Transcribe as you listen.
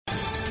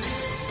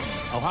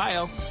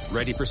Ohio,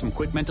 ready for some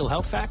quick mental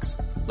health facts?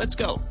 Let's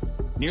go.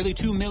 Nearly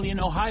 2 million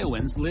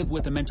Ohioans live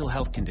with a mental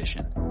health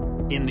condition.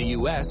 In the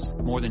U.S.,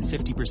 more than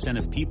 50%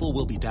 of people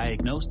will be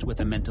diagnosed with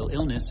a mental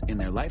illness in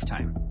their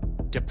lifetime.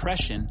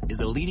 Depression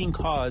is a leading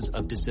cause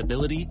of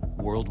disability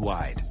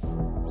worldwide.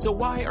 So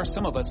why are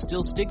some of us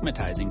still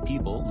stigmatizing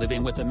people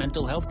living with a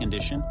mental health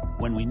condition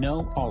when we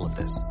know all of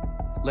this?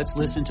 Let's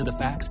listen to the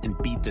facts and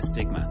beat the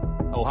stigma.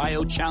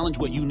 Ohio, challenge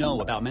what you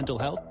know about mental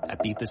health at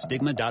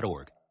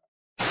beatthestigma.org.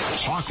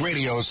 Talk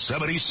Radio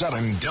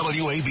 77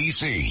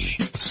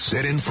 WABC.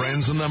 Sid and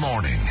Friends in the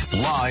Morning.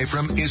 Live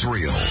from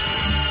Israel.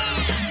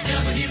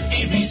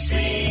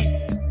 WABC.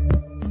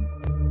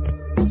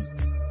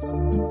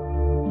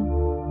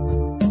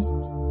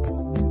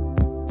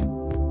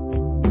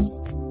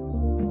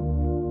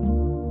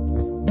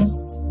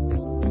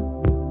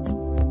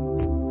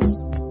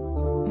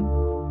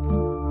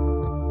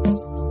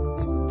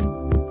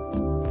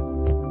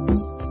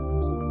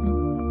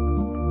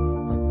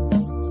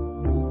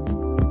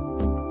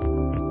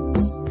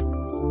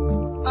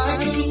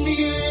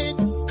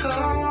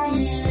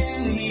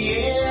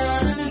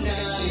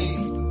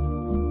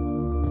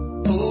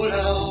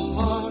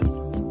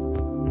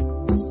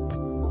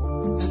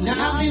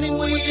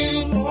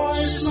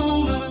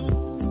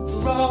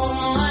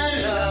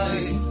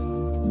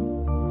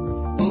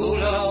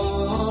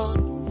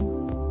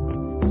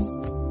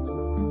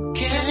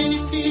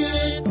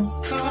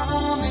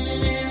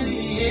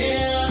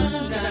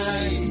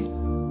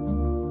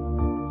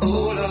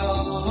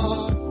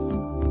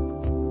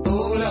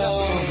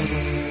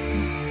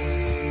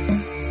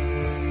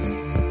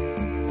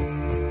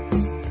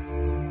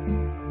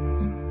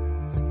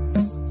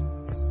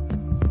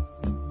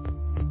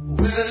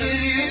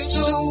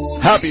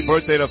 Happy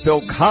birthday to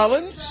Phil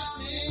Collins.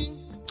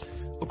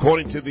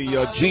 According to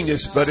the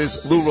genius that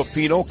is Lou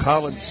Ruffino,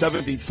 Collins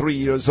 73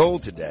 years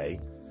old today.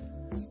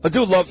 I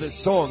do love this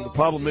song. The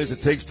problem is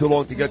it takes too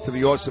long to get to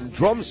the awesome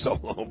drum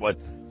solo, but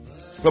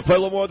we'll play a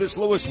little more of this,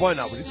 Lewis. Why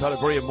not? We just had a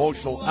very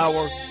emotional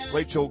hour.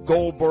 Rachel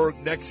Goldberg,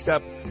 Next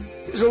Step.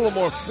 There's a little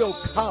more Phil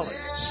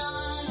Collins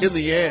in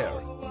the air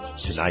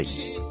tonight.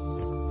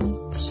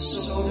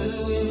 So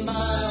with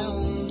my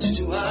own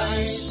two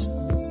eyes,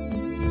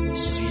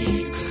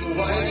 see you could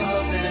wipe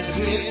off that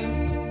grin.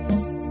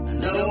 I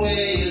know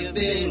where you've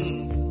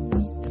been.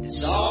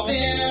 It's all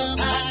been a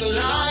pack of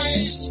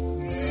lies. And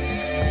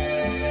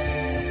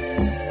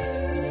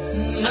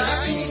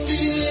I can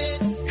feel it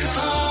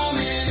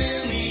coming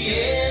in the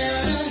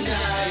air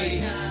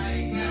tonight.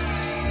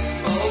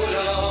 Oh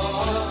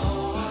Lord,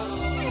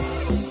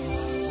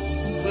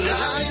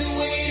 well I've been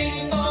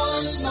waiting for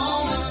this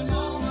moment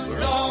for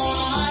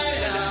all my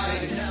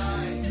life.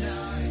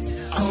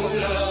 Oh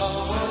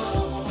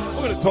Lord.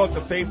 We're going to talk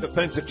to famed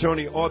defense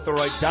attorney Arthur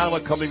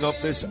Aidala coming up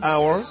this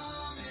hour.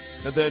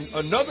 And then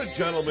another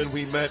gentleman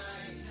we met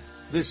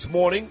this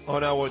morning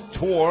on our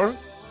tour,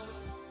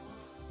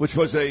 which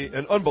was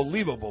an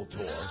unbelievable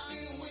tour.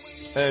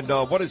 And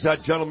what is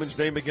that gentleman's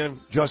name again,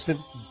 Justin?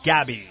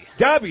 Gabby.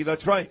 Gabby,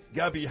 that's right.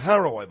 Gabby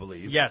Harrow, I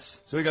believe. Yes.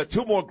 So we got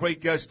two more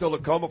great guests still to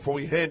come before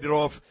we hand it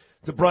off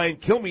to Brian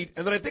Kilmeade.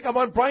 And then I think I'm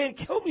on Brian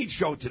Kilmeade's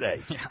show today.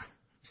 Yeah.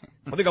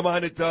 I think I'm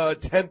on at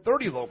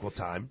 10:30 local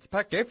time. It's a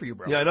packed day for you,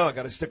 bro. Yeah, I know. I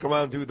got to stick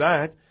around and do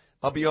that.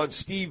 I'll be on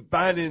Steve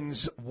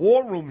Bannon's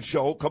War Room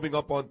show coming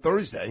up on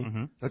Thursday.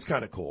 Mm-hmm. That's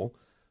kind of cool.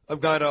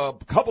 I've got a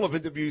couple of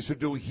interviews to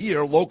do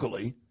here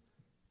locally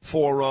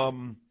for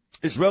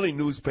Israeli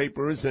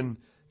newspapers and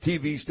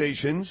TV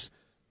stations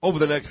over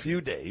the next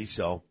few days.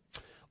 So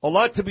a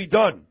lot to be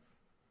done.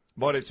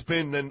 But it's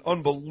been an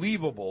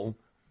unbelievable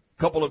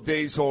couple of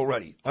days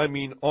already. I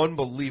mean,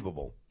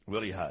 unbelievable. It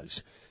really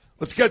has.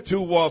 Let's get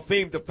to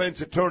famed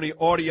defense attorney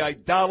Artie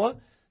Aidala.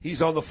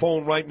 He's on the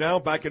phone right now,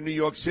 back in New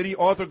York City.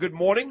 Arthur, good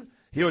morning.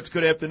 Here it's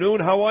good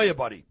afternoon. How are you,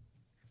 buddy?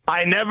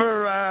 I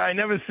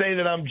never say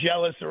that I'm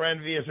jealous or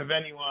envious of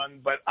anyone,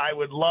 but I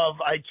would love.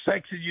 I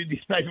texted you the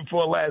night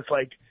before last.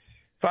 Like,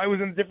 if I was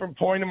in a different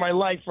point in my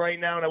life right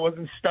now and I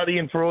wasn't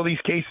studying for all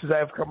these cases I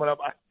have coming up,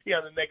 I'd be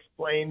on the next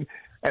plane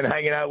and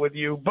hanging out with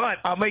you. But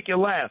I'll make you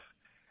laugh,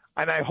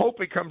 and I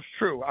hope it comes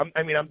true. I'm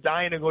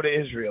dying to go to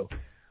Israel,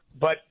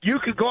 but you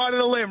could go out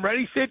on a limb.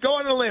 Ready, Sid? Go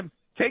on a limb.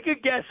 Take a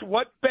guess.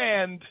 What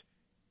band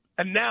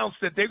announced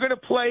that they're going to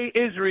play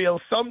Israel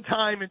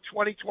sometime in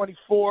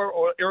 2024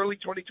 or early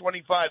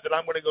 2025 that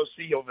I'm going to go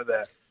see over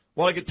there?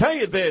 Well, I can tell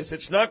you this.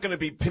 It's not going to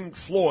be Pink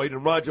Floyd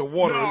and Roger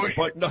Waters,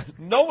 but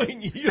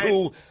knowing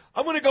you,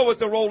 I'm going to go with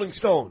the Rolling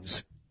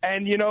Stones.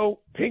 And,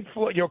 Pink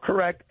Floyd, you're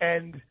correct.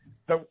 And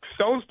the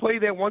Stones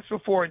played there once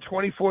before in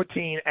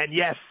 2014. And,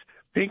 yes,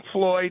 Pink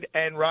Floyd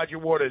and Roger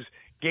Waters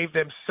gave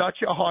them such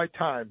a hard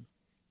time.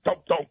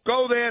 Don't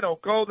go there,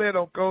 don't go there,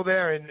 don't go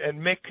there.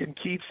 And Mick and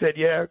Keith said,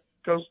 yeah,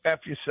 go F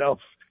yourself.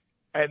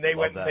 And they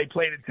went and they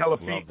played in Tel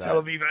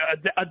Aviv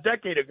a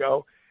decade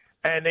ago.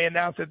 And they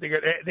announced that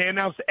they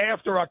announced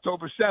after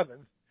October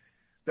 7th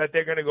that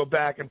they're going to go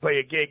back and play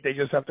a gig. They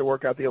just have to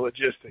work out the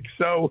logistics.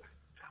 So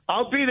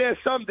I'll be there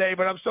someday,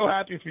 but I'm so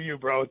happy for you,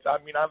 bro.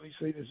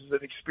 Obviously this is an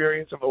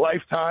experience of a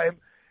lifetime.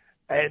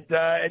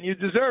 And you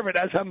deserve it.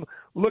 As I'm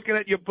looking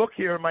at your book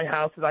here in my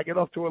house, as I get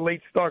off to a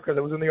late start because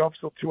I was in the office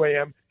till 2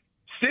 a.m.,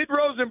 Sid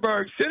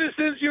Rosenberg,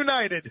 Citizens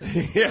United.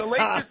 The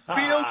latest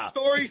field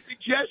story,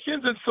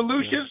 suggestions, and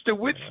solutions to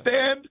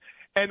withstand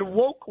a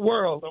woke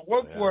world.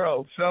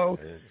 So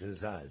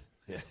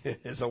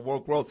it's a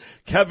woke world.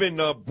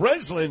 Kevin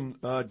Breslin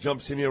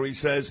jumps in here. He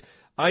says,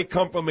 I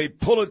come from a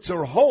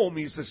Pulitzer home.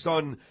 He's the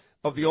son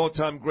of the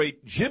all-time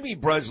great Jimmy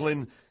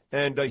Breslin,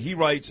 and he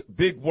writes,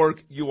 big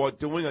work you are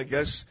doing, I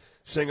guess,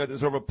 saying I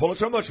deserve a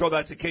Pulitzer. I'm not sure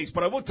that's the case,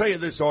 but I will tell you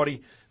this,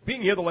 Artie.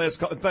 Being here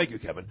thank you,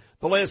 Kevin,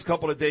 the last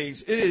couple of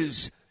days,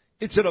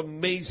 it's an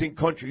amazing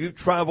country. You've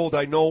traveled,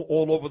 I know,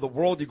 all over the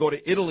world. You go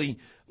to Italy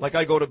like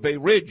I go to Bay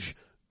Ridge.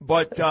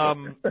 But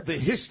the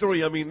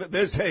history, I mean,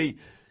 there's a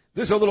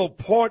little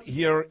part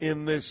here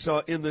in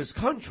this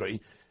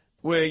country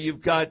where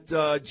you've got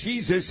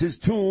Jesus, his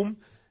tomb,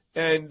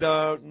 and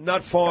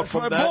not far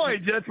from that.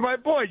 That's my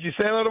boy. Did you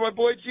say hello to my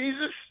boy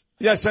Jesus?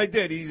 Yes, I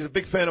did. He's a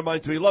big fan of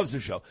mine, too. He loves the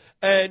show.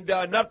 And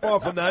not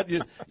far from that,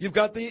 you've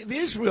got the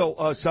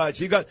Israel side.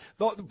 So you've got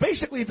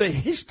basically the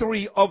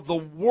history of the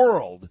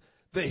world.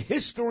 The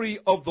history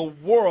of the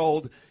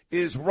world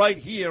is right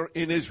here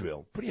in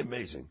Israel. Pretty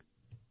amazing.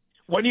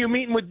 When are you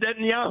meeting with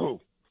Netanyahu?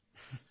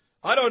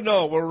 I don't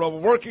know. We're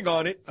working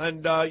on it.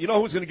 And you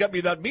know who's going to get me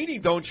that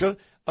meeting, don't you?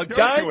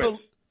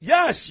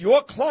 Yes,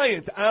 your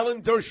client,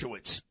 Alan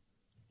Dershowitz.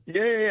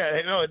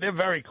 Yeah. No, they're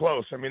very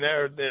close. I mean,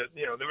 they're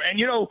and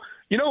you know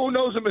who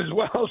knows him as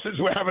well, since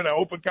we're having an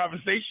open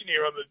conversation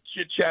here on the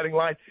chit-chatting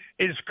line,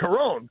 is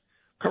Caron.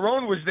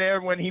 Caron was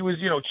there when he was,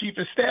 chief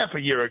of staff a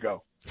year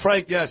ago.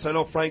 Frank, yes, I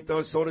know Frank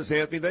does. So does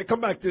Anthony. They come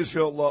back to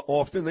Israel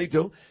often. They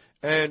do.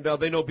 And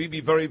they know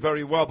Bibi very,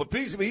 very well. But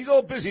he's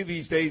all busy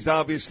these days,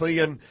 obviously.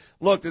 And,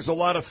 look, there's a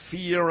lot of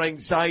fear,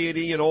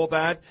 anxiety, and all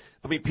that.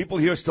 I mean, people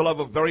here still have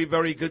a very,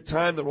 very good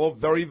time. They're all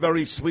very,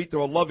 very sweet.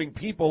 They're all loving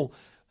people.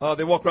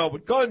 They walk around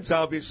with guns,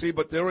 obviously.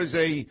 But there is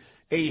a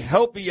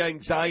healthy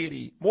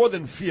anxiety, more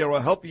than fear,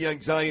 a healthy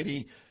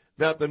anxiety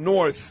that the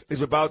North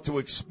is about to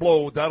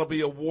explode. That'll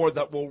be a war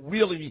that will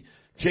really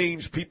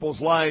change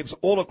people's lives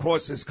all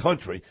across this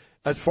country,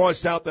 as far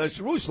south as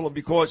Jerusalem,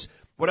 because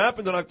what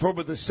happened on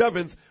October the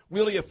 7th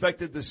really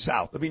affected the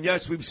South. I mean,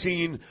 yes, we've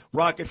seen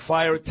rocket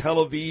fire at Tel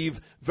Aviv,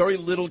 very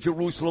little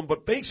Jerusalem,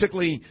 but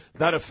basically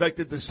that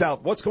affected the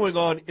South. What's going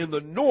on in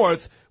the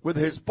North with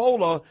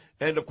Hezbollah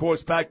and, of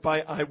course, backed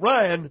by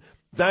Iran,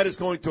 that is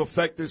going to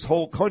affect this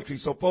whole country.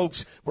 So,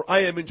 folks, where I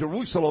am in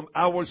Jerusalem,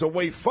 hours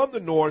away from the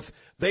North,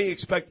 they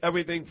expect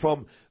everything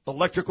from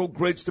electrical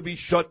grids to be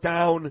shut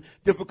down,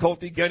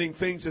 difficulty getting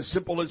things as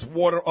simple as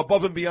water,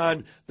 above and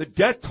beyond the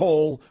death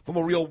toll from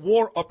a real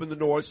war up in the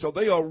North. So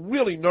they are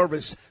really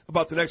nervous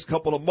about the next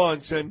couple of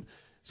months. And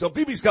so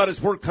Bibi's got his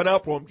work cut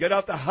out for him. Get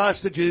out the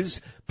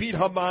hostages, beat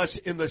Hamas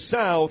in the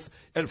South,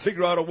 and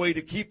figure out a way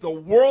to keep the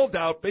world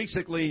out,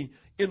 basically,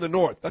 in the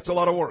North. That's a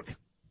lot of work.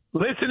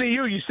 Listen to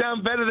you. You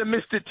sound better than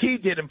Mr. T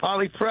did in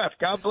Polypref.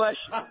 God bless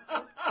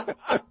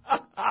you.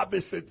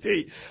 Mr.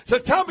 T. So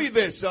tell me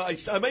this.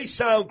 I may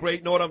sound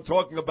great, know what I'm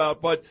talking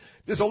about, but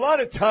there's a lot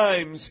of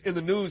times in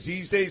the news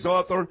these days,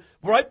 Arthur,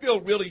 where I feel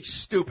really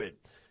stupid.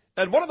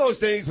 And one of those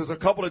days was a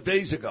couple of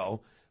days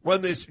ago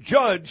when this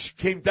judge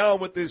came down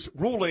with this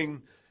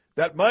ruling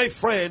that my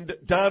friend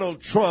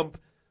Donald Trump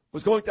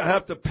was going to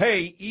have to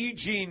pay E.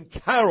 Jean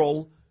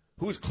Carroll,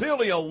 who's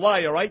clearly a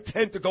liar. I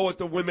tend to go with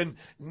the women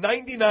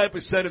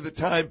 99% of the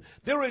time.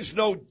 There is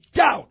no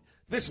doubt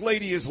this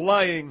lady is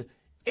lying.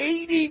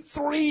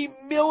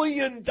 $83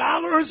 million?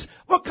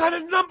 What kind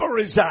of number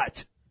is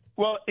that?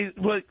 Well,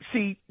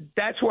 see,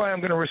 that's why I'm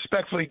going to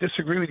respectfully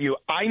disagree with you.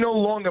 I no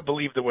longer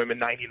believe the women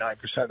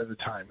 99% of the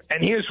time.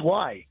 And here's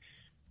why.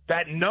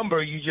 That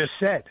number you just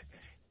said,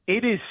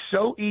 it is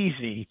so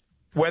easy,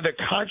 whether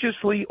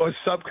consciously or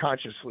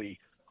subconsciously,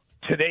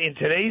 today in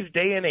today's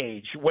day and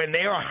age, when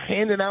they are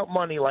handing out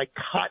money like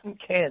cotton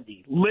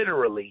candy,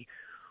 literally,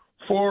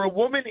 for a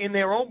woman in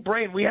their own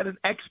brain. We had an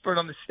expert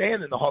on the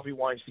stand in the Harvey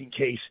Weinstein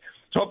case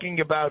talking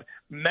about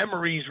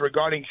memories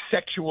regarding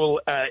sexual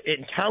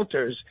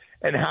encounters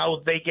and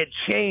how they get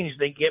changed,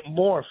 they get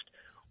morphed.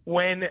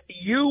 When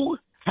you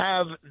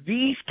have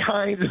these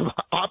kinds of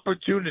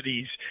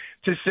opportunities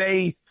to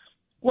say,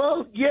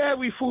 well, yeah,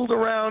 we fooled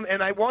around,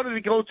 and I wanted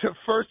to go to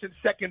first and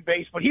second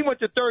base, but he went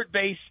to third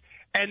base,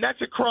 and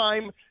that's a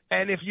crime,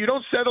 and if you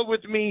don't settle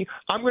with me,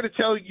 I'm going to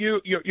tell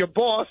you, your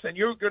boss, and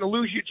you're going to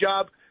lose your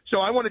job, so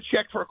I want to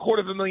check for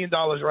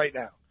 $250,000 right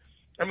now.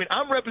 I mean,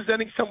 I'm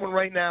representing someone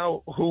right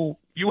now who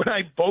you and I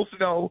both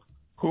know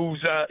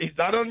who's he's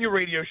not on your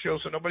radio show,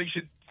 so nobody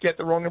should get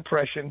the wrong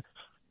impression,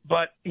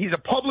 but he's a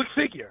public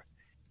figure,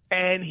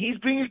 and he's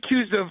being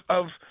accused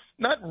of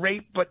not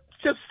rape, but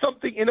just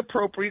something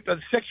inappropriate of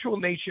sexual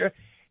nature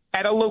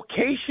at a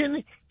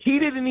location he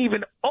didn't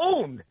even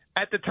own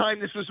at the time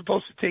this was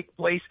supposed to take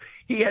place.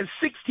 He has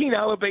 16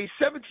 alibis,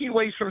 17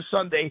 ways from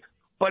Sunday,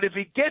 but if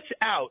it gets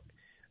out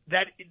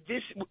that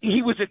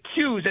he was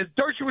accused, as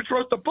Dershowitz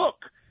wrote the book,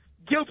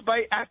 guilt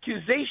by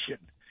accusation,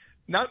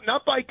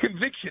 not by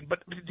conviction,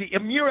 but the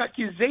mere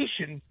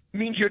accusation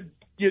means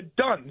you're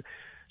done.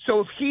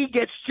 So if he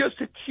gets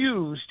just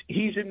accused,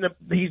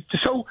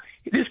 so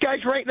this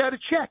guy's writing out a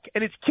check,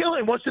 and it's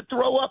killing. Wants to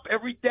throw up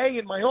every day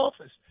in my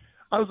office.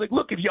 I was like,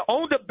 look, if you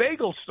owned a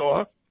bagel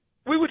store,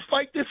 we would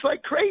fight this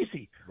like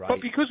crazy. Right.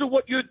 But because of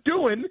what you're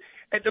doing,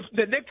 and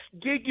the next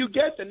gig you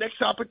get, the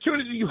next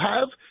opportunity you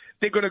have,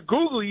 they're going to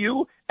Google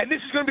you, and this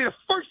is going to be the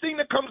first thing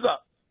that comes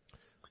up.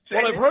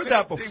 Well, I've heard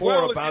that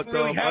before about it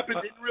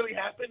didn't really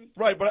happen.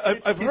 Right,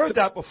 but I've heard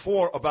that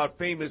before about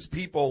famous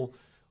people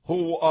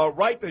who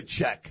write the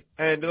check,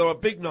 and there are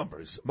big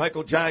numbers.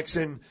 Michael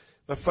Jackson,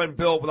 my friend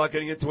Bill, without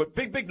getting into it,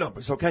 big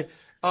numbers. Okay,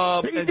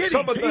 He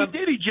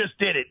just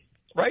did it.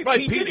 Right,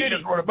 P.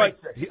 Diddy. Right,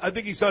 I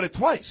think he's done it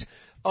twice.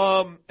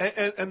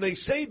 And they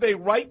say they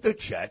write the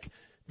check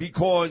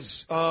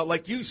because,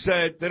 like you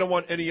said, they don't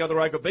want any other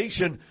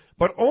aggravation.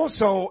 But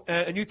also,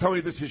 and you tell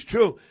me this is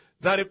true,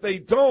 that if they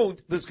don't,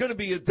 there's going to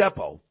be a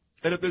depot.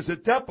 And if there's a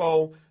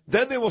depot,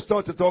 then they will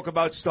start to talk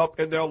about stuff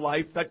in their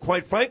life that,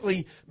 quite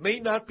frankly,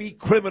 may not be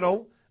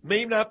criminal,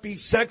 may not be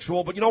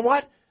sexual. But you know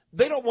what?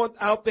 They don't want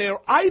out there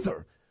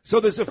either. So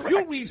there's a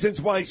few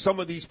reasons why some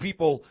of these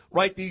people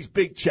write these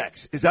big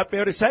checks. Is that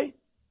fair to say?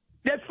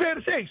 That's fair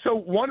to say. So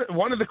one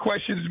of the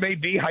questions may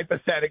be,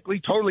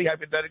 totally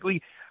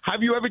hypothetically,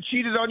 have you ever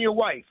cheated on your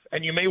wife?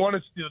 And you may want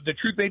to, the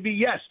truth may be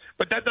yes,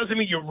 but that doesn't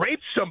mean you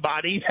raped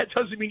somebody. That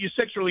doesn't mean you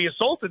sexually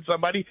assaulted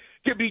somebody.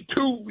 It could be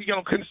two,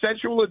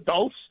 consensual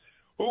adults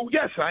who,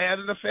 yes, I had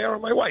an affair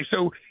on my wife.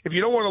 So if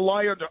you don't want to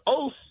lie under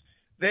oath,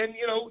 then,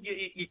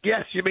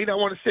 yes, you may not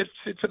want to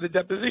sit for the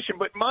deposition.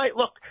 But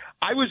look,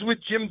 I was with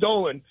Jim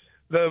Dolan,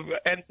 the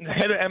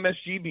head of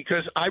MSG,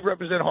 because I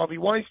represent Harvey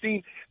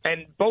Weinstein,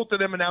 and both of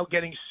them are now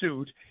getting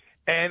sued.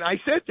 And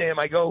I said to him,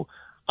 I go,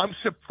 I'm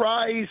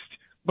surprised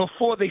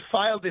before they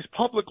filed this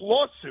public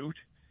lawsuit,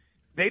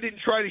 they didn't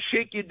try to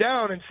shake you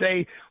down and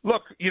say,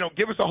 look,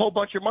 give us a whole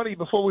bunch of money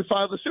before we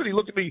file the suit. He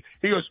looked at me,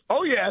 he goes,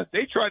 oh, yeah,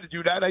 they tried to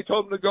do that. I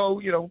told them to go,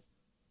 and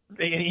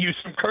he used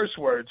some curse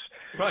words.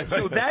 Right.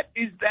 So that's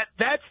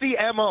the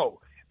MO.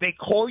 They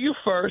call you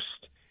first,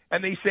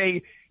 and they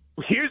say,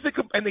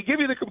 and they give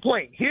you the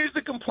complaint. Here's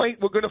the complaint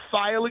we're going to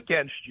file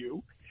against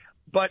you.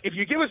 But if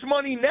you give us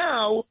money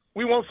now,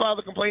 we won't file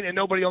the complaint and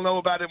nobody will know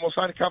about it, and we'll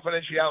sign a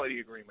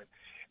confidentiality agreement.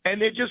 And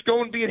they're just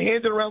being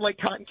handed around like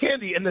cotton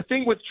candy. And the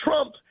thing with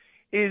Trump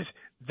is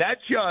that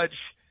judge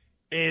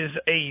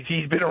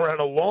he's been around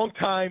a long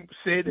time,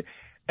 Sid,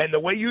 and the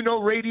way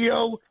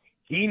radio,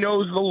 he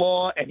knows the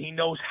law and he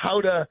knows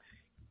how to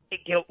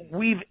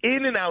weave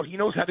in and out. He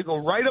knows how to go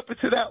right up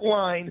into that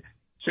line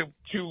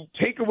to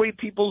take away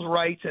people's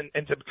rights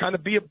and to kind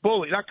of be a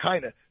bully,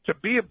 to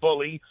be a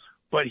bully,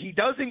 but he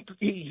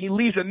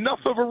leaves enough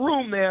of a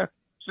room there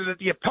so that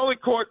the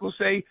appellate court will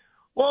say,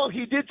 well,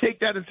 he did take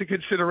that into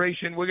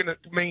consideration. We're going to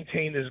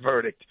maintain his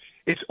verdict.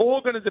 It's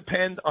all going to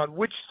depend on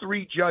which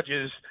three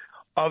judges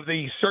of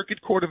the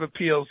Circuit Court of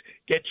Appeals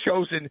get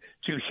chosen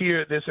to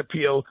hear this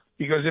appeal,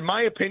 because in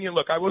my opinion,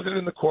 look, I wasn't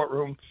in the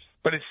courtroom,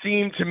 but it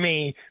seemed to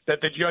me that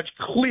the judge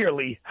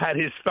clearly had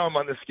his thumb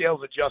on the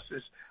scales of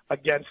justice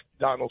against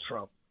Donald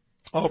Trump.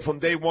 Oh, from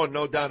day one,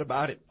 no doubt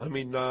about it. I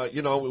mean,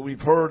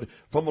 we've heard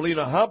from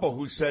Alina Habba,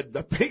 who said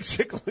that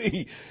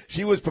basically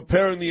she was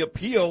preparing the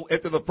appeal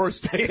after the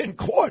first day in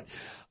court.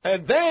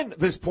 And then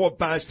this poor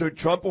bastard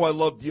Trump, who I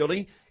love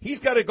dearly, he's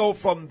got to go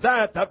from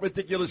that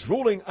ridiculous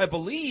ruling, I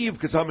believe,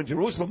 because I'm in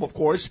Jerusalem, of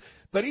course,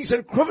 that he's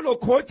in criminal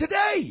court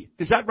today.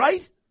 Is that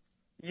right?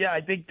 Yeah,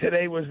 I think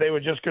today they were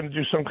just going to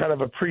do some kind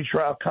of a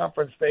pretrial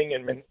conference thing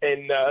in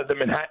the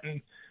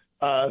Manhattan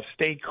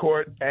State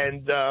Court.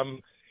 And,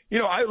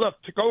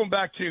 going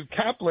back to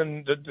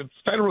Kaplan, the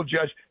federal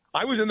judge,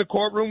 I was in the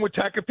courtroom with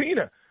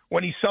Tacopina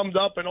when he summed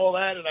up and all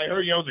that, and I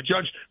heard, the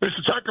judge,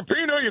 Mr.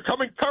 Tacopina, you're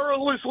coming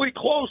perilously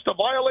close to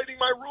violating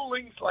my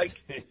rulings. Like,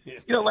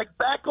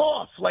 back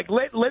off. Like,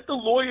 let the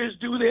lawyers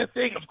do their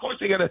thing. Of course,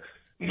 they got to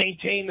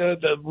maintain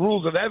the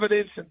rules of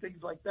evidence and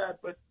things like that,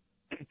 but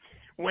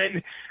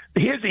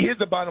here's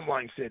the bottom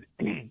line, Sid.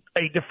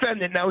 A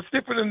defendant, now it's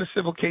different in the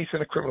civil case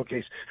and a criminal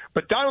case,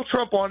 but Donald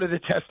Trump wanted to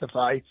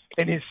testify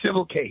in his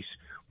civil case.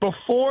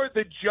 Before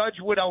the judge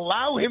would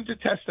allow him to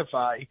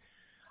testify,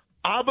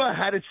 Abba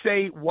had to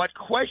say what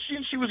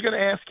questions she was going to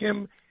ask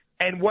him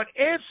and what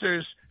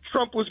answers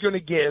Trump was going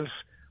to give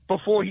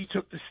before he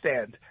took the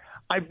stand.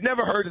 I've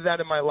never heard of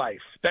that in my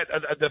life, that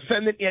a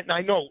defendant, and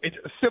I know it's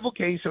a civil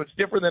case, so it's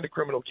different than a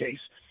criminal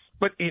case,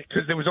 but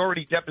because there was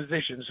already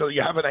deposition, so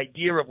you have an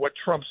idea of what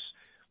Trump's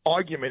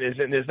argument is,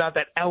 and there's not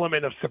that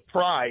element of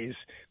surprise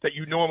that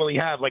you normally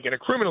have. Like in a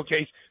criminal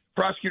case,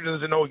 prosecutor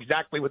doesn't know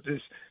exactly what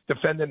this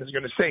defendant is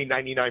going to say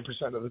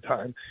 99% of the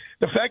time.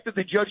 The fact that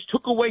the judge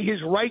took away his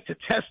right to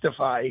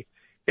testify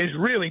is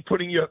really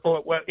putting you –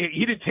 well,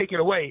 he didn't take it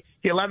away.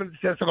 He allowed him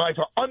to testify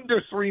for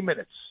under 3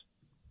 minutes.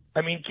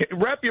 I mean,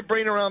 wrap your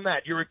brain around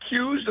that. You're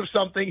accused of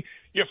something.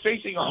 You're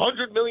facing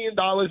 $100 million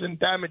in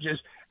damages,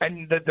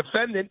 and the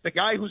defendant, the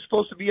guy who's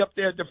supposed to be up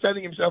there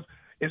defending himself,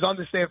 is on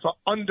the stand for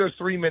under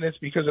 3 minutes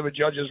because of a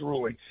judge's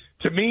ruling.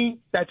 To me,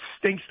 that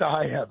stinks to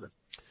high heaven.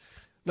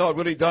 No, it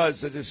really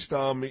does. It just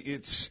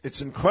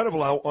it's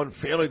incredible how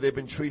unfairly they've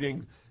been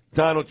treating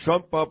Donald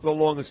Trump for the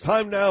longest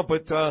time now,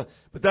 but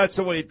that's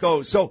the way it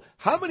goes. So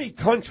how many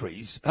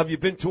countries have you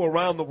been to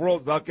around the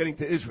world without getting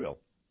to Israel?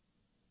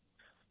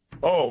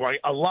 Oh, right,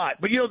 a lot.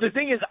 But, the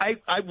thing is,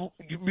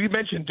 we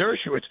mentioned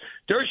Dershowitz.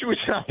 Dershowitz,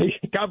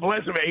 God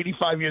bless him,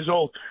 85 years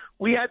old.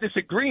 We had this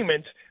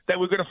agreement that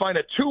we're going to find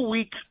a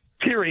 2-week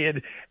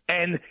period,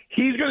 and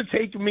he's going to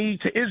take me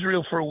to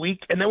Israel for a week,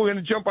 and then we're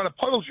going to jump on a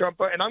puddle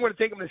jumper, and I'm going to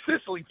take him to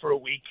Sicily for a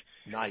week.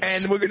 Nice.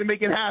 And we're going to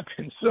make it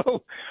happen.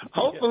 So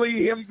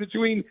hopefully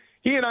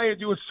he and I are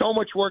doing so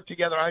much work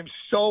together. I'm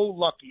so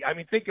lucky. I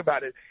mean, think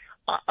about it.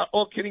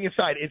 All kidding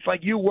aside, it's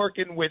like you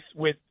working with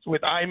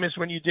Imus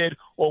when you did,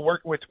 or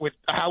working with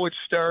Howard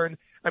Stern.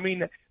 I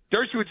mean,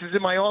 Dershowitz is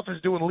in my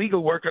office doing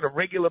legal work on a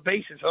regular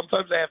basis.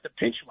 Sometimes I have to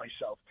pinch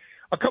myself.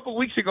 A couple of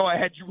weeks ago, I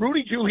had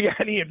Rudy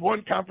Giuliani in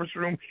one conference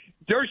room,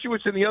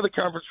 Dershowitz in the other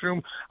conference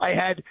room. I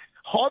had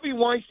Harvey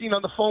Weinstein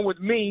on the phone with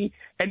me,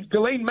 and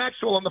Ghislaine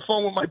Maxwell on the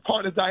phone with my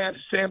partner, Diana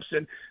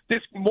Sampson.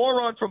 This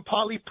moron from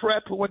Poly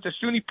Prep who went to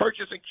SUNY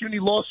Purchase and CUNY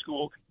Law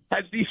School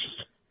has these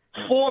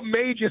 4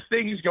 major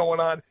things going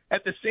on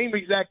at the same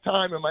exact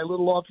time in my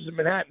little office in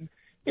Manhattan.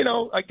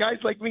 Guys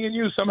like me and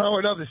you, somehow or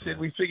another, Sid,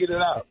 we figured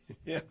it out.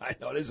 Yeah, I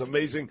know. It is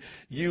amazing.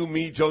 You,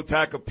 me, Joe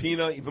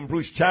Tacopina, even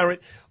Bruce Charrett,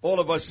 all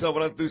of us went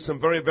out to do some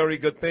very, very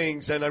good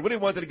things. And I really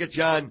wanted to get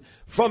you on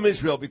from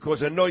Israel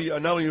because I know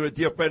not only you're a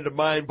dear friend of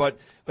mine, but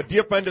a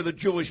dear friend of the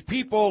Jewish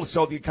people.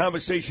 So the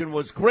conversation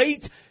was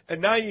great.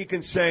 And now you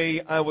can say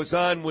I was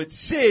on with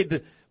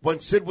Sid when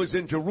Sid was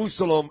in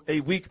Jerusalem, a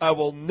week I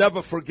will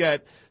never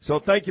forget. So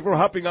thank you for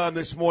hopping on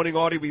this morning,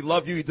 Artie. We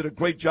love you. You did a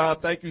great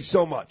job. Thank you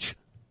so much.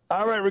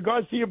 All right.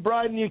 Regards to your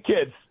bride and your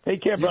kids.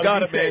 Take care, brother. You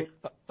got it, man.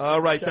 All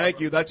right. Thank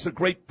you. That's the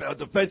great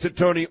defense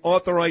attorney,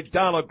 Arthur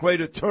Aidala,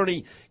 great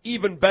attorney,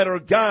 even better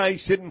guy,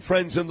 sitting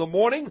friends in the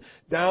morning,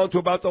 down to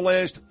about the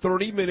last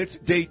 30 minutes,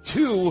 day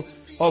 2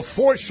 of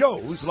 4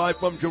 shows live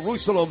from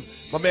Jerusalem.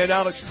 My man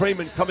Alex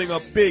Trayman coming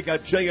up big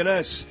at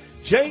JNS.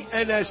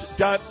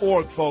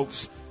 JNS.org,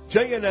 folks.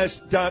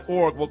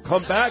 JNS.org. We'll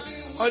come back.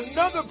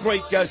 Another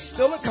great guest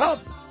still to come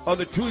on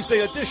the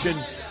Tuesday edition.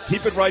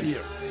 Keep it right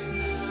here.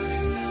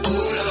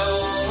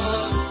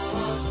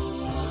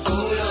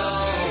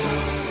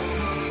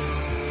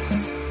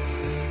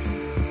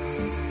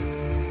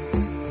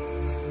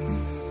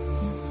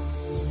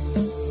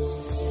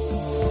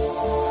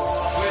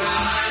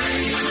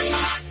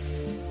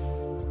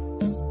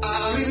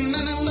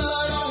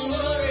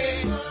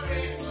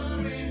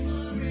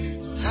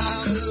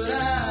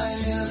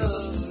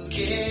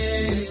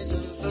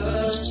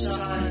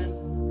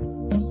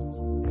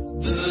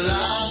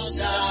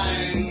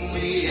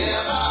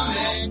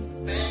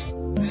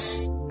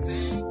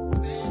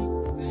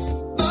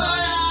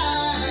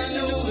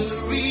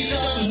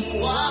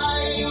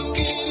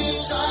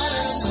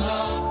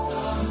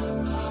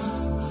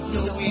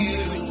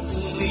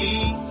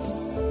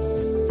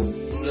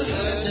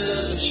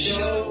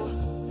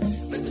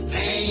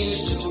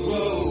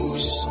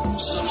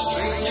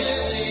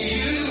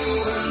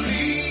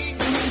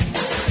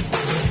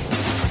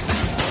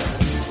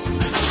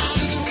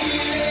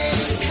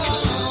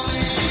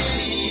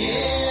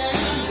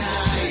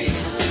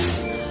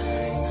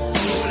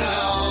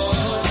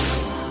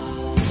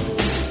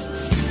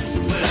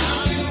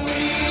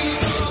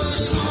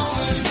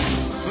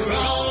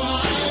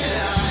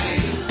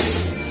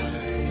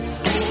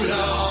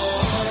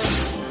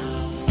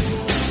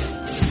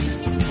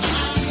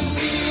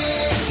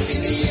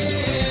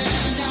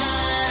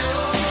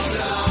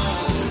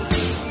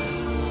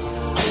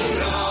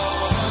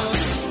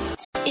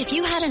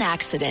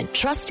 Accident,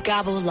 trust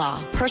Gabo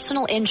Law,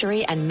 personal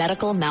injury and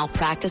medical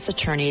malpractice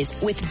attorneys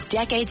with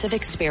decades of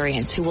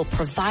experience who will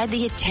provide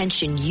the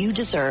attention you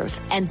deserve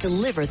and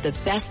deliver the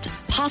best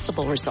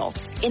possible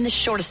results in the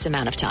shortest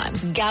amount of time.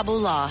 Gabo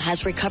Law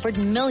has recovered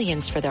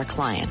millions for their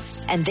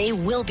clients, and they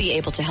will be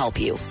able to help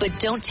you. But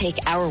don't take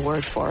our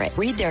word for it.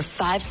 Read their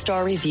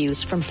 5-star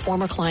reviews from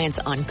former clients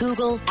on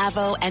Google,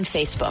 Avo, and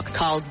Facebook.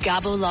 Call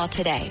Gabo Law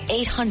today,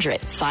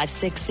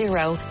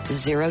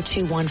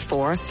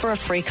 800-560-0214 for a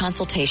free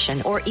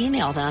consultation, or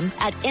email them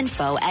at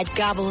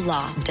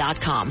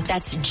info@gabolaw.com.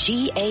 That's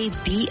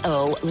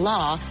GABO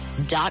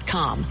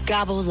law.com.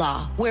 Gabo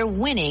Law, where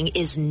winning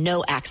is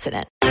no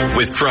accident.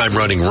 With crime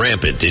running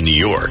rampant in New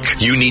York,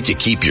 you need to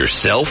keep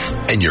yourself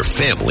and your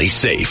family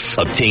safe.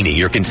 Obtaining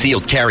your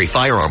concealed carry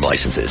firearm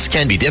licenses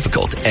can be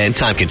difficult and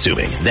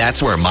time-consuming.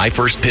 That's where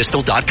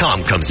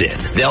MyFirstPistol.com comes in.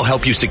 They'll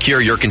help you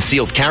secure your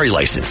concealed carry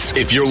license.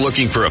 If you're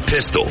looking for a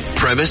pistol,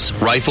 premise,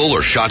 rifle,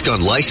 or shotgun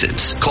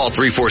license, call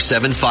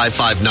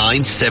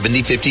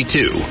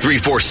 347-559-7052.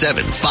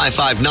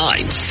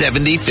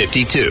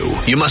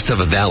 347-559-7052. You must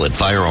have a valid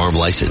firearm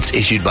license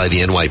issued by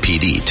the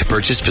NYPD to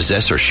purchase,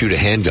 possess, or shoot a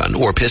handgun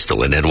or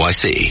pistol in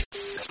NYC.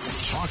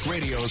 Talk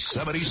Radio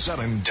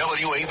 77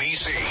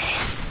 WABC.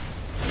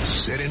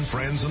 Sid and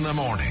Friends in the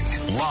Morning.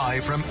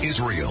 Live from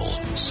Israel.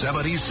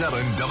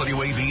 77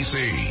 WABC.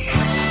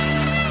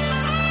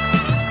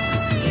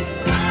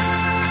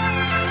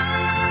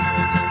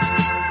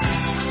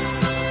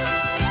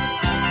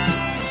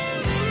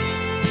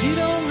 You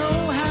don't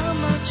know how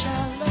much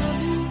I love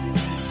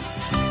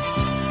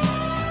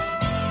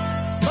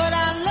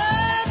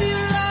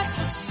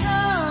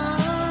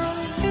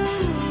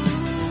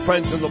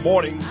Friends in the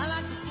Morning,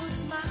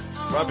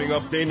 wrapping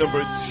up day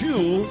number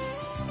 2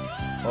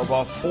 of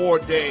our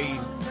 4-day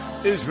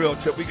Israel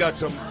trip. We got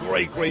some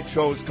great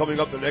shows coming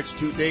up the next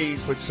 2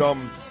 days with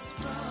some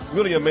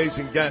really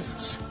amazing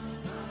guests.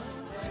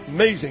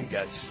 Amazing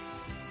guests.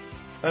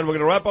 And we're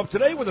going to wrap up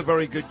today with a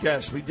very good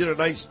guest. We did a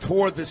nice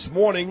tour this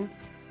morning.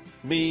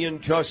 Me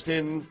and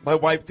Justin, my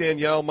wife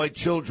Danielle, my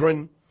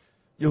children.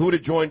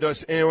 Yehuda joined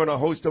us, Aaron, a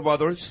host of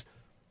others.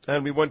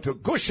 And we went to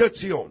Gush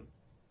Etzion.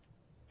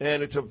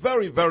 And it's a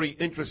very, very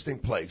interesting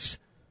place.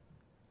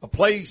 A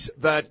place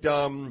that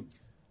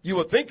you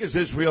would think is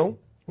Israel,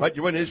 right?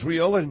 You're in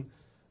Israel and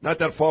not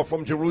that far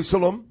from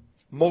Jerusalem.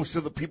 Most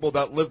of the people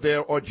that live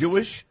there are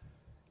Jewish.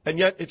 And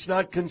yet it's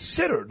not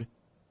considered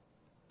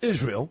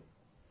Israel.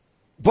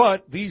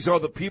 But these are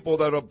the people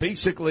that are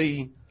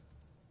basically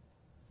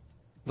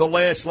the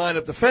last line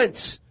of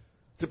defense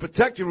to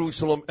protect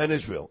Jerusalem and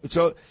Israel. It's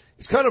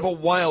kind of a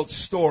wild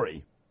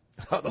story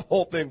how the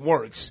whole thing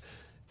works.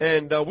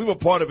 And we were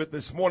part of it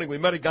this morning. We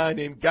met a guy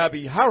named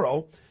Gabi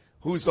Harrow,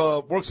 who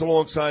works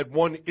alongside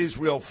One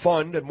Israel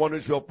Fund. And One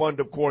Israel Fund,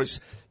 of course,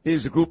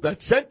 is the group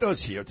that sent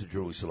us here to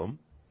Jerusalem.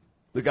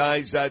 The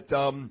guys that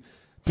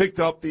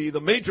picked up the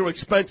major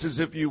expenses,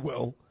 if you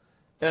will.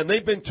 And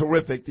they've been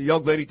terrific. The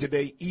young lady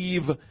today,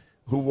 Eve,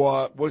 who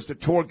was the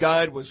tour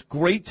guide, was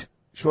great.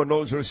 Sure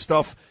knows her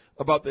stuff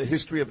about the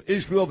history of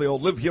Israel. They all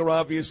live here,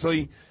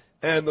 obviously.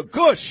 And the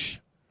Gush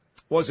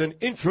was an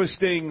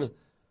interesting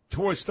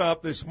tour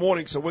stop this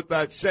morning. So with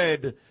that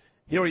said,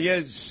 here he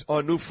is,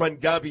 our new friend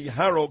Gabi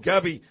Harrow.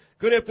 Gabi,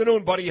 good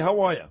afternoon, buddy. How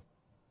are you?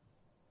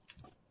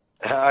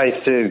 Hi,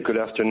 Sid. Good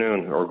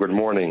afternoon or good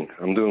morning.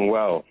 I'm doing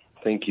well.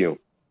 Thank you.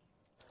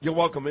 You're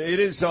welcome. It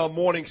is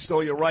morning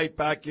still. You're right,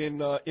 back in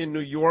New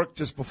York,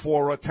 just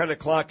before 10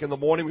 o'clock in the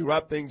morning. We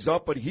wrap things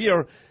up. But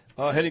here,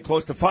 heading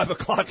close to 5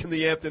 o'clock in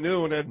the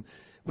afternoon. And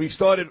we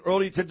started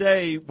early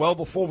today, well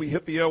before we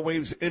hit the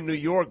airwaves in New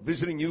York,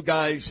 visiting you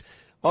guys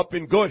up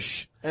in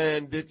Gush.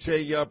 And it's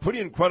a pretty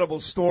incredible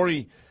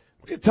story.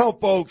 We can tell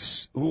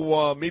folks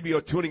who maybe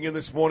are tuning in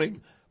this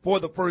morning for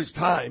the first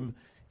time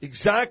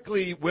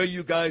exactly where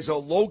you guys are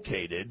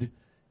located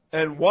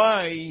and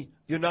why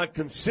you're not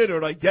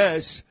considered, I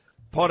guess,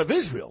 part of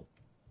Israel.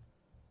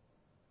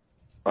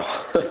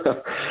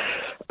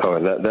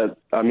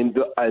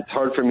 It's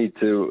hard for me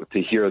to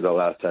hear the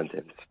last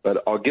sentence,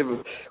 but I'll give.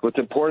 What's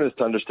important is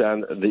to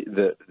understand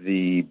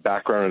the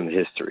background and the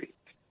history.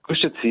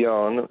 Gush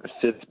Etzion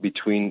sits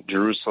between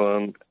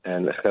Jerusalem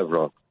and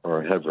Hebron.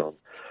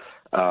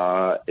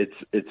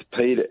 It's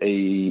played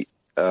a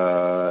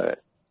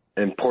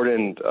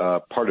important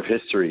part of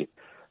history,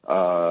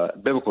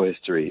 biblical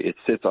history. It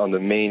sits on the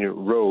main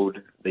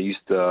road. They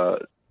used to,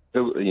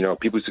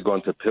 people used to go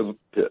into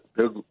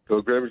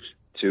pilgrimage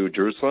to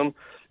Jerusalem,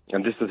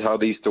 and this is how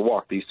they used to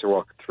walk. They used to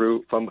walk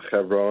through from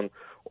Hebron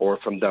or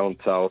from down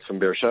south, from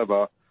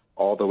Beersheba,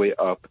 all the way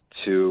up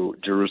to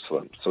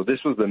Jerusalem. So this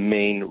was the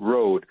main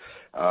road.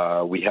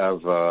 We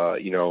have,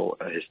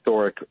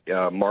 historic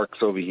marks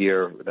over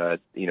here that,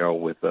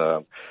 with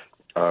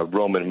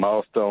Roman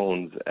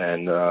milestones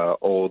and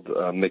old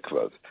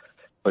mikvahs.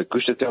 But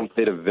Gush Etzion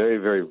played a very,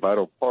 very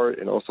vital part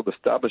in also the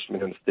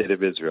establishment in the state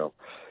of Israel.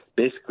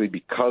 Basically,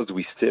 because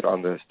we sit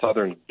on the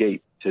southern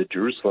gate to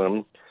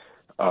Jerusalem,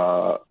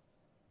 the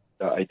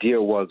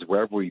idea was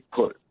wherever we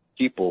put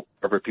people,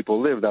 wherever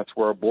people live, that's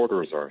where our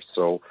borders are.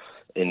 So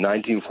in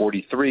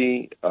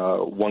 1943,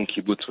 one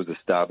kibbutz was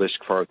established,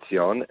 Kfar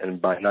Etzion,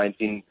 and by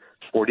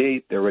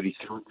 1948, there were already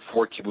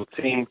 4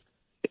 kibbutzim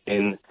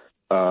in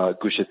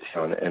Gush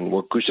Etzion. And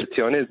what Gush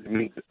Etzion is, it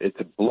means it's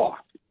a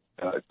block.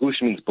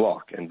 Gush means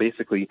block, and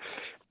basically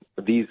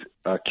these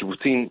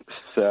kibbutzim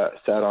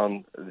sat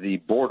on the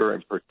border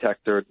and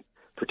protected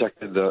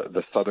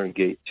the southern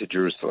gate to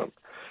Jerusalem.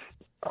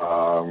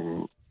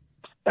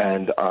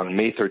 And on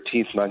May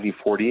 13th,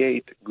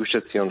 1948, Gush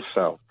Etzion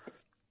fell.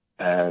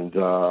 And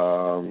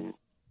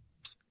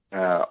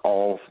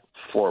all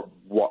for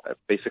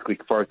basically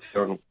Kfar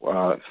Etzion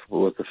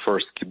was the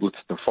first kibbutz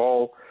to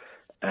fall,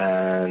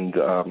 and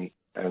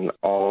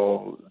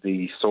all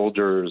the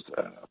soldiers,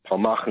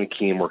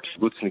 Palmachnikim or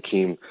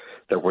kibbutznikim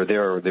that were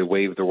there, they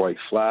waved the white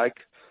flag,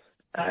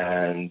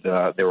 and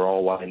they were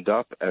all lined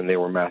up, and they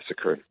were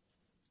massacred.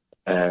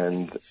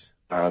 And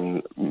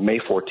on May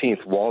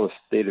 14th, while the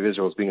state of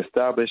Israel was being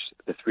established,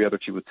 the 3 other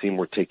kibbutzim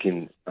were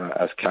taken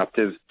as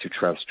captives to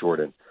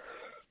Transjordan.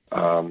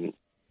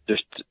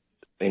 Just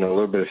a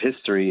little bit of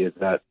history is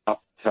that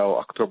up till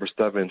October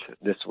 7th,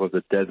 this was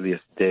the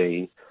deadliest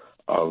day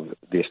of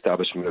the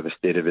establishment of the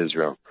state of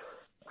Israel.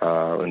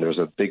 And there's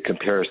a big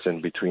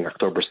comparison between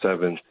October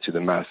 7th to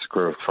the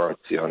massacre of Kfar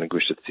Etzion and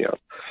Gush Etzion.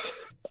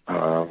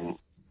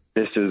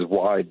 This is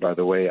why, by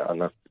the way,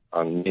 on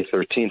May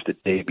 13th, the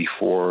day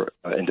before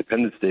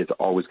Independence Day, it's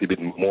always going to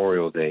be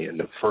Memorial Day. And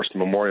the first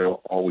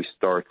memorial always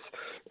starts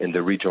in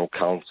the regional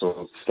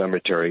council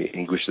cemetery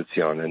in Gush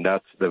Etzion. And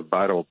that's the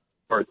vital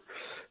part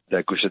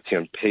that Gush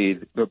Etzion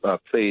played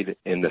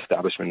in the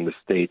establishment of the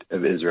state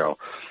of Israel.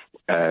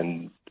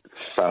 And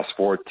fast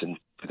forward to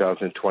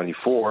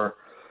 2024,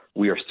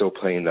 we are still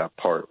playing that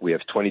part. We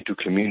have 22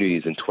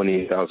 communities and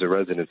 28,000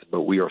 residents,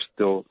 but we are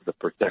still the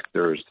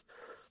protectors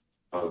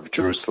of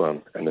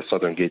Jerusalem and the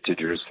southern gate to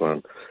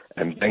Jerusalem.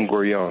 And Ben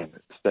Gurion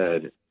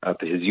said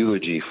at his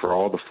eulogy for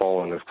all the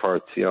fallen of Kfar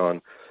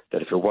Etzion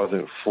that if it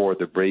wasn't for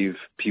the brave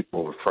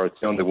people of Kfar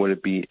Etzion, there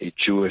wouldn't be a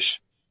Jewish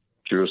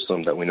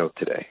Jerusalem that we know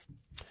today.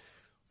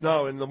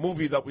 No, and the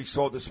movie that we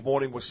saw this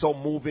morning was so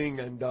moving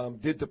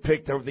and did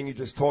depict everything you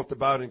just talked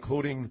about,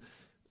 including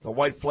the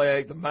white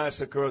flag, the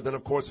massacre. Then,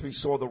 of course, we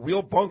saw the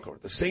real bunker,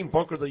 the same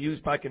bunker they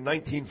used back in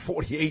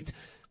 1948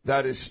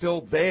 that is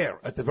still there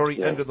at the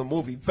very end of the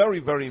movie. Very,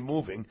 very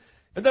moving.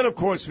 And then, of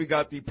course, we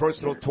got the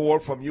personal tour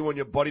from you and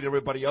your buddy and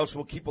everybody else.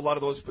 We'll keep a lot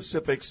of those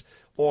specifics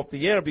off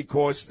the air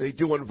because they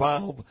do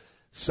involve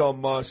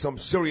some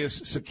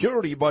serious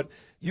security. But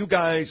you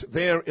guys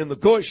there in the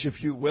Gush,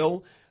 if you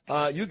will,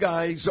 you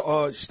guys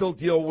still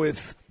deal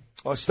with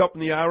stuff in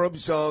the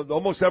Arabs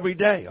almost every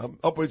day,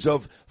 upwards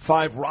of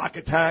 5 rock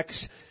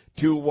attacks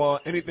to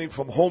anything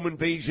from home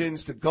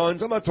invasions to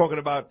guns. I'm not talking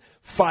about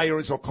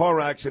fires or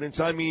car accidents.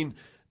 I mean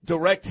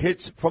direct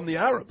hits from the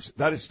Arabs.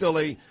 That is still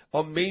a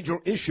major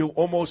issue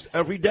almost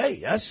every day,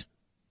 yes?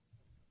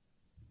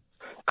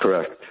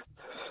 Correct.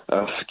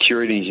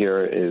 Security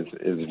here is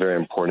very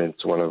important.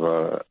 It's one of,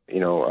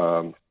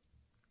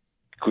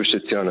 Gush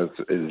Etzion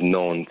is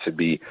known to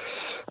be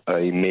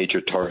a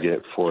major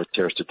target for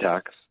terrorist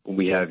attacks.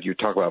 You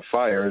talk about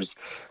fires,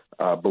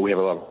 but we have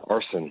a lot of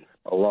arson,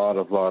 a lot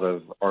of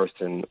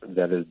arson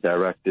that is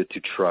directed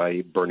to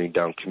try burning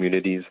down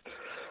communities.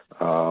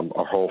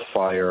 Our whole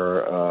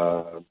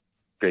fire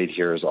grade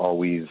here is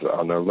always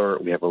on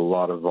alert. We have a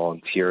lot of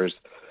volunteers.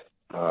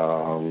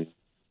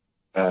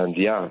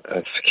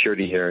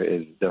 Security here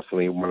is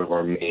definitely one of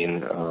our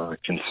main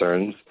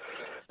concerns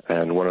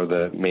and one of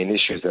the main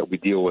issues that we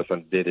deal with on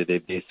a day-to-day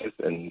basis.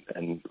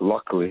 And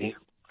luckily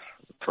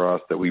for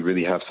us that we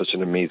really have such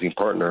an amazing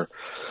partner,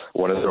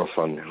 One Israel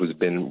Fund, who's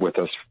been with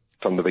us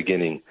from the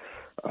beginning.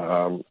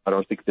 I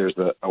don't think there's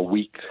a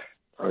week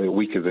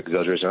is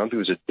exaggeration. I don't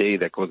think there's a day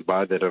that goes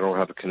by that I don't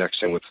have a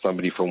connection with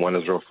somebody from One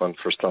Israel Fund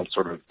for some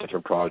sort of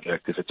different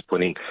project. If it's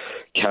putting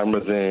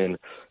cameras in,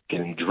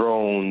 getting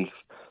drones,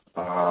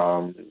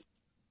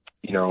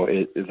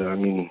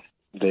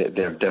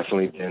 they've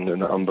definitely been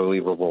an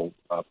unbelievable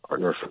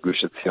partner for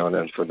Gush Etzion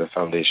and for the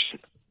foundation.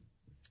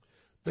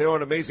 They are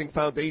an amazing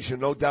foundation,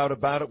 no doubt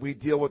about it. We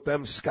deal with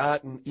them,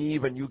 Scott and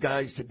Eve, and you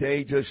guys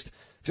today. Just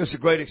a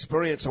great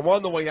experience. I'm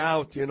on the way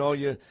out,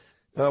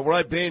 where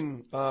I've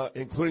been,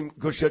 including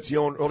Gush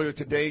Etzion earlier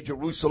today,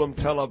 Jerusalem,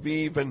 Tel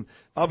Aviv, and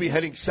I'll be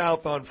heading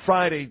south on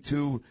Friday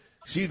to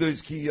see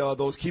those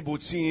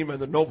kibbutzim and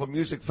the Nova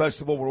Music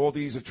Festival where all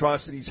these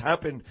atrocities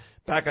happened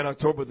back on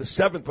October the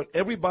 7th. But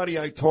everybody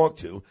I talk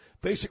to,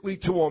 basically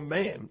to a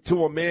man,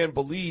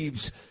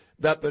 believes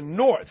that the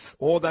North,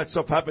 all that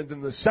stuff happened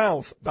in the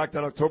South back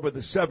on October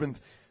the 7th,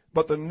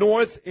 but the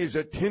North is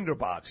a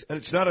tinderbox, and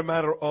it's not a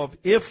matter of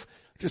if,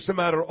 just a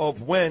matter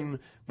of when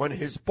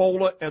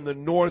Hezbollah and the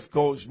North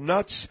goes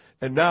nuts,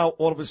 and now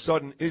all of a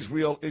sudden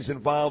Israel is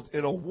involved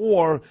in a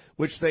war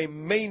which they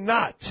may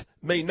not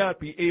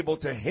be able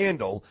to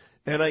handle.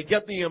 And I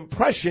get the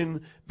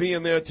impression,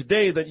 being there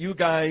today, that you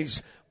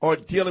guys are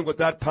dealing with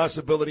that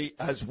possibility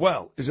as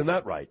well. Isn't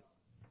that right?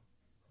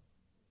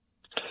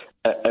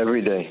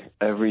 Every day,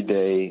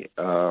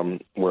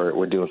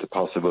 we're dealing with the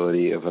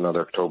possibility of another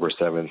October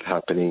 7th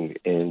happening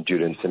in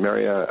Judah and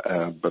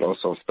Samaria, but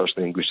also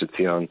especially in Gush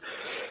Etzion,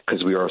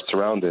 because we are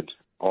surrounded.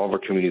 All of our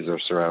communities are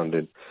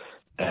surrounded,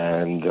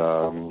 and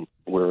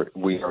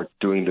we are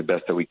doing the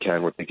best that we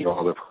can. We're taking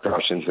all the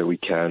precautions that we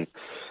can.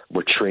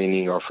 We're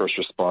training our first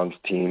response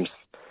teams.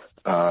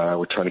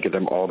 We're trying to get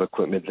them all the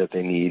equipment that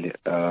they need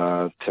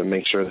to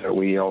make sure that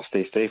we all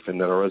stay safe and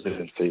that our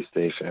residents stay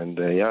safe. And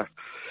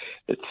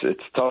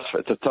it's tough.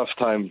 It's a tough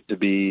time to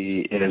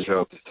be in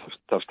Israel. It's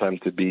a tough time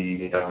to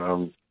be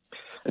a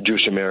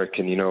Jewish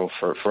American.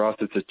 For us,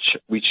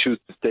 we choose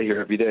to stay here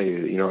every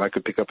day. I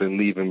could pick up and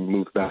leave and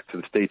move back to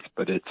the States,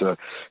 but it's a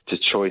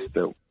choice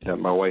that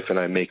my wife and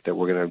I make, that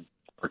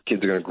our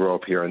kids are gonna grow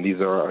up here, and these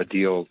are our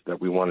ideals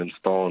that we want to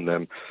install in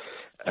them.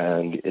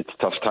 And it's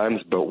tough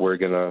times, but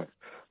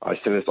I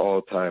say this all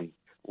the time.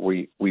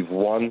 We've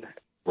won,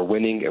 we're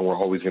winning, and we're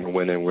always gonna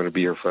win, and we're gonna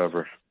be here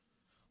forever.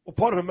 What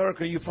part of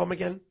America are you from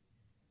again?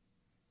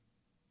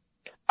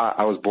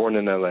 I was born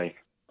in L.A.,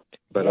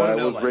 but I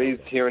was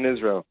raised here in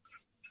Israel.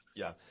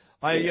 Yeah.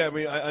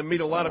 I meet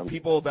a lot of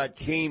people that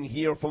came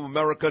here from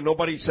America.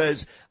 Nobody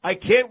says, I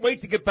can't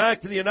wait to get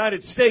back to the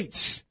United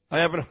States. I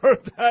haven't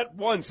heard that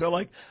once. They're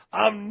like,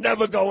 I'm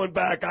never going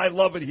back. I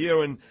love it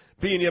here. And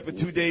being here for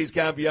 2 days,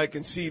 Gabby, I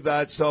can see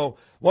that. So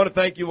I want to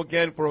thank you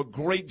again for a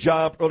great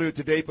job earlier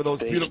today, for those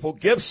beautiful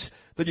gifts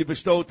that you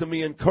bestowed to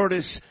me and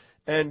Curtis,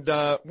 and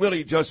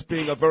really just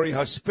being a very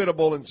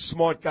hospitable and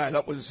smart guy.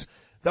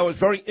 That was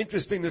very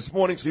interesting this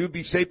morning. So you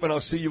be safe, and I'll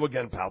see you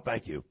again, pal.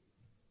 Thank you.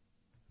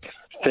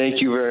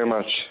 Thank you very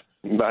much.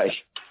 Bye.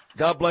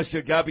 God bless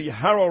you. Gabby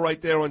Harrow right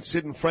there on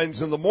Sid and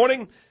Friends in the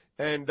Morning.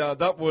 And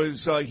that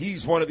was,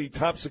 he's one of the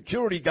top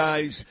security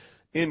guys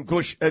in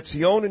Gush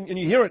Etzion. And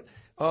you hear it,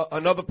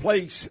 another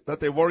place that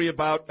they worry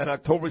about an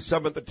October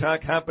 7th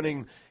attack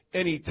happening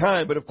any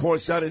time. But, of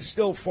course, that is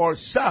still far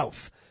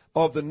south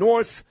of the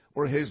north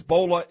where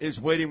Hezbollah is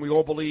waiting, we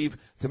all believe,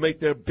 to make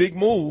their big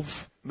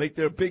move,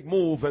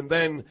 and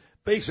then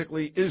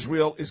basically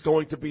Israel is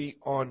going to be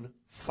on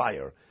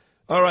fire.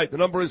 All right, the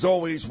number is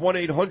always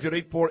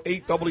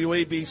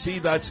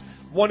 1-800-848-WABC. That's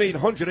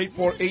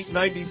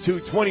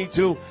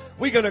 1-800-848-9222.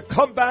 We're going to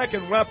come back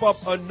and wrap up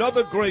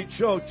another great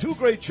show. 2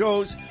 great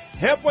shows.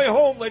 Halfway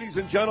home, ladies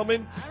and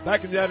gentlemen.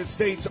 Back in the United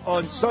States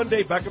on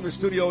Sunday. Back in the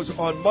studios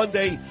on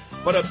Monday.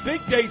 But a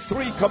big day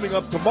 3 coming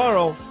up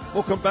tomorrow.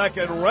 We'll come back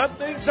and wrap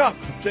things up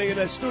from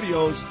JNS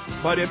Studios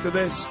right after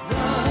this.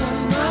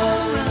 Run,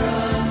 run,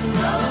 run,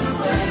 run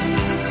away.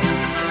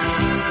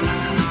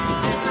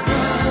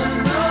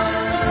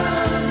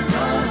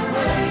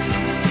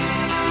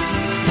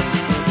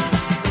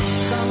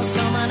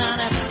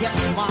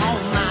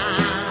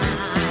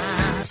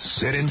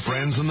 Sid and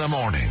Friends in the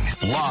Morning,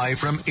 live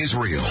from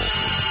Israel.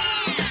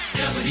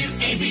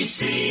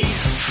 WABC.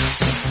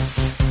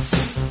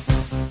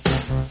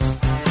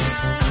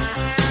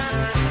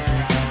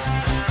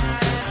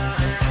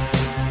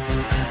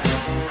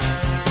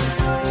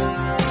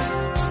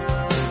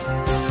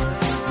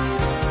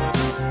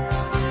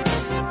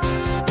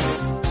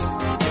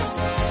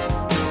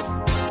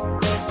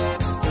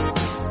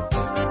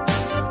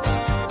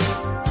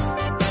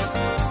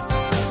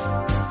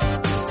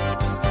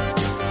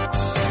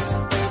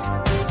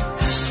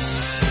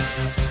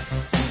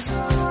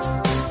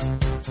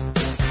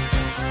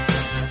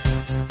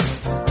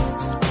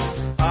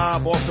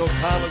 Phil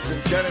Collins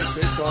and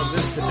Genesis on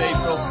this today,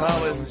 Phil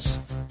Collins'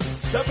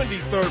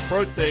 73rd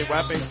birthday,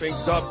 wrapping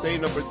things up, day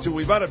number 2.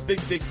 We've had a big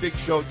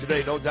show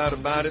today, no doubt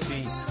about it.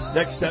 The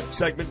next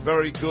segment,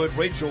 very good.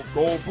 Rachel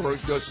Goldberg,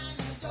 just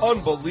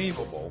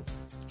unbelievable.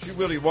 She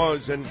really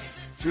was, and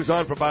she was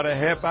on for about a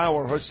half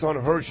hour. Her son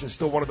Hirsch is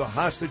still one of the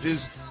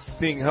hostages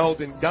being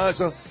held in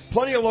Gaza.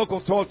 Plenty of local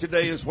talk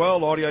today as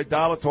well. Audie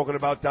Idala talking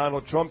about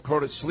Donald Trump,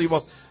 Curtis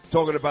Sliwa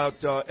talking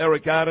about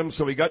Eric Adams,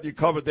 so we got you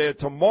covered there.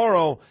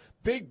 Tomorrow,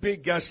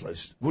 big guest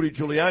list. Rudy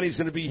Giuliani's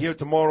going to be here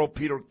tomorrow.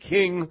 Peter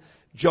King,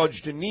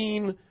 Judge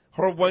Deneen,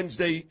 her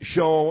Wednesday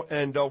show,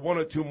 and 1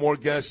 or 2 more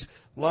guests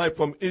live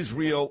from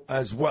Israel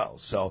as well.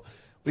 So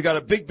we got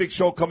a big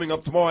show coming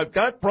up tomorrow. I've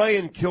got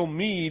Brian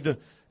Kilmeade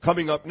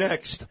coming up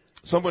next,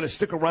 so I'm going to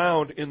stick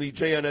around in the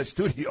JNS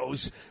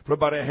studios for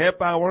about a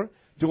half hour,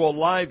 do a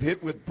live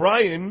hit with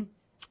Brian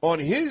on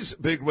his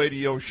big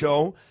radio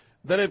show.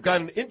 Then I've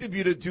got an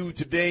interview to do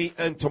today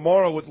and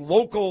tomorrow with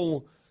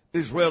local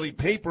Israeli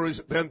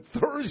papers. Then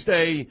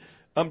Thursday,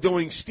 I'm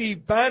doing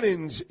Steve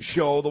Bannon's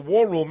show, The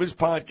War Room, his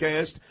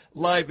podcast,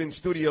 live in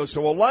studio.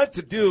 So a lot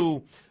to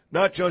do,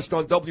 not just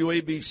on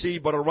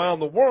WABC, but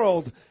around the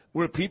world,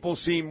 where people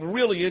seem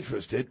really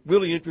interested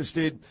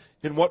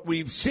in what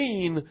we've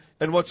seen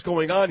and what's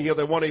going on here.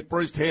 They want a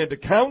first-hand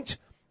account,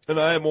 and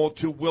I am all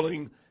too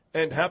willing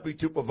and happy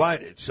to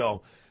provide it.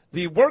 So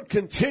the work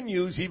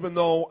continues, even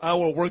though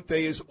our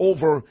workday is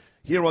over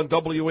here on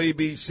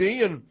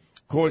WABC, and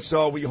of course,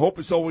 we hope,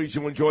 as always,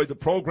 you enjoyed the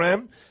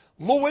program.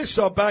 Lewis,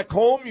 back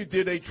home, you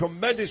did a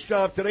tremendous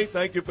job today.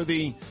 Thank you for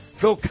the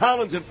Phil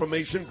Collins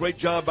information. Great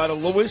job out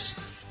of Lewis.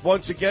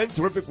 Once again,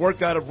 terrific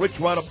work out of Rich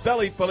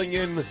Rodabelli, filling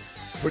in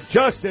for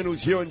Justin,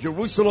 who's here in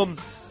Jerusalem.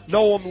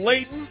 Noam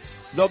Layden,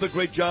 another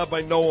great job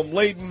by Noam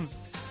Layden.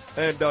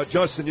 And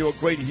Justin, you were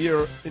great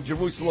here in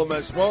Jerusalem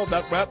as well.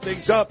 That wrapped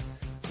things up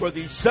for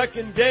the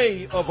second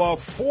day of our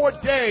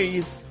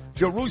 4-day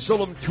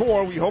Jerusalem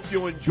tour. We hope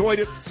you enjoyed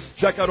it.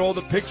 Check out all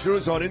the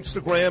pictures on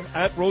Instagram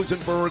at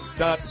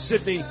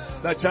rosenberg.sydney.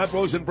 That's at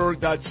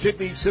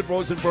rosenberg.sydney. Sid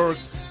Rosenberg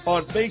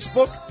on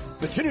Facebook.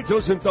 Continue to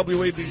listen to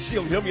WABC.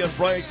 You'll hear me on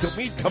Brian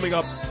Kilmeade coming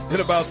up in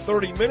about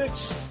 30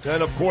 minutes.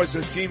 And, of course,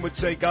 as Gene would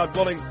say, God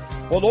willing,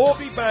 we'll all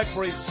be back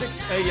for a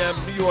 6 a.m.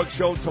 New York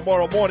show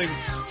tomorrow morning,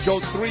 show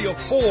 3 or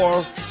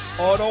 4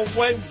 on a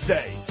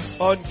Wednesday.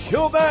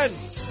 Until then,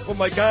 from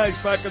my guys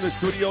back in the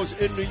studios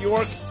in New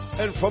York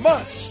and from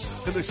us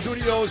in the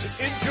studios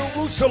in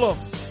Jerusalem,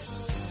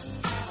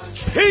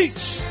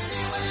 peace.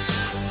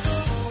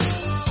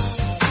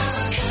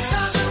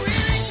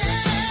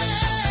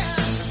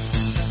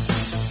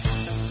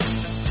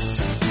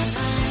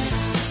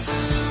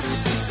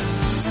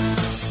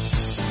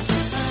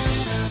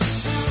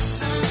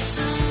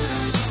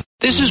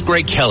 This is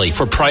Greg Kelly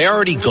for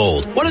Priority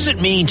Gold. What does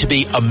it mean to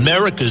be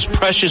America's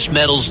precious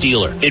metals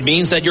dealer? It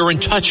means that you're in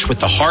touch with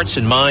the hearts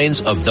and minds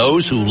of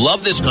those who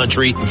love this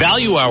country,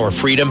 value our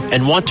freedom,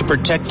 and want to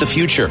protect the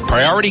future.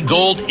 Priority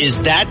Gold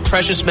is that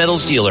precious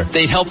metals dealer.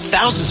 They've helped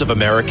thousands of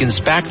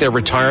Americans back their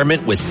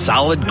retirement with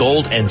solid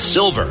gold and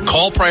silver.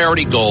 Call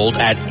Priority Gold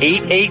at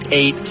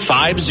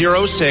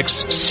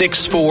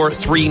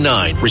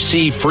 888-506-6439.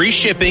 Receive free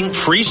shipping,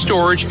 free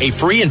storage, a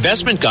free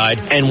investment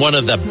guide, and one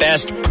of the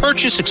best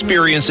purchase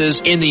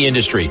experiences in the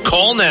industry.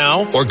 Call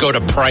now or go to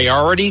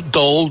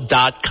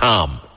PriorityGold.com.